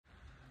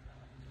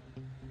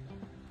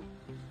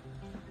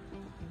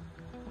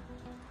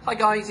Hi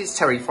guys, it's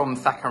Terry from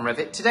Thacker and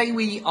Revitt. Today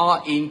we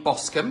are in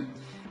Boscombe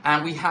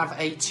and we have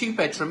a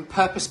 2-bedroom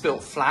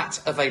purpose-built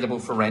flat available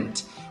for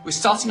rent. We're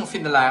starting off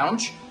in the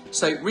lounge,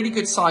 so really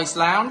good sized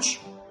lounge,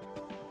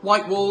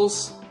 white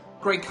walls,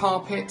 grey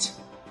carpet,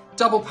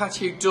 double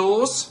patio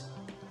doors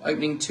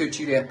opening to a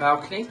Juliet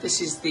balcony.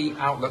 This is the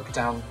outlook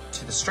down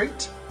to the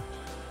street.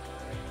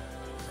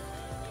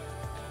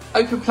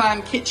 Open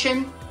plan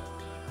kitchen,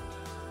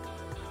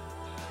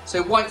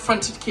 so white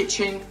fronted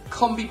kitchen,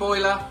 combi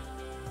boiler,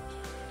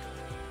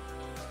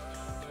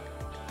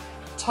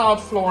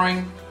 tiled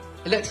flooring,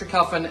 electric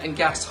oven and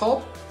gas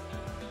hob.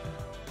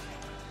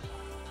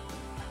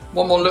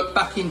 One more look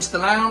back into the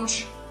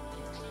lounge.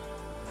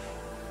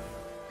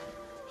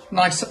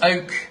 Nice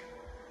oak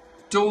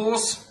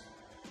doors.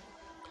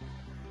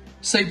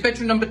 So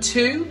bedroom number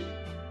 2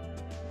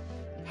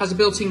 has a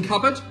built-in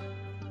cupboard.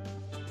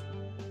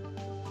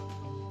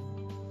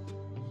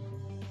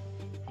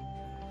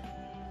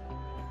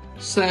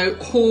 So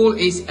hall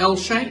is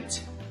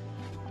L-shaped.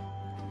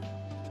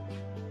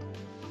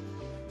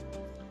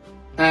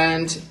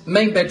 And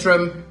main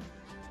bedroom,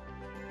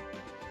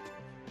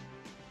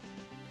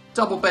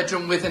 double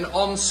bedroom with an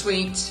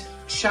ensuite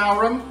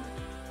shower room.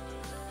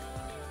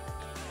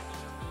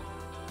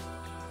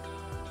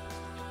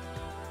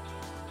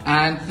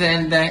 And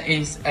then there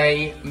is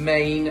a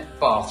main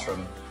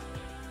bathroom.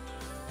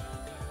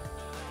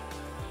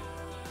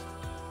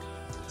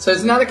 So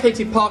there's an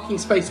allocated parking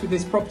space with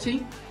this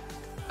property.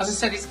 As I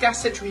said, it's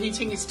gas central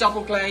heating, it's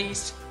double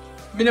glazed.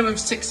 Minimum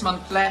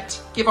 6-month let.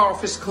 Give our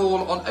office a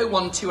call on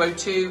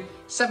 01202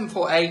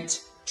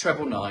 748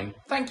 999.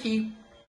 Thank you.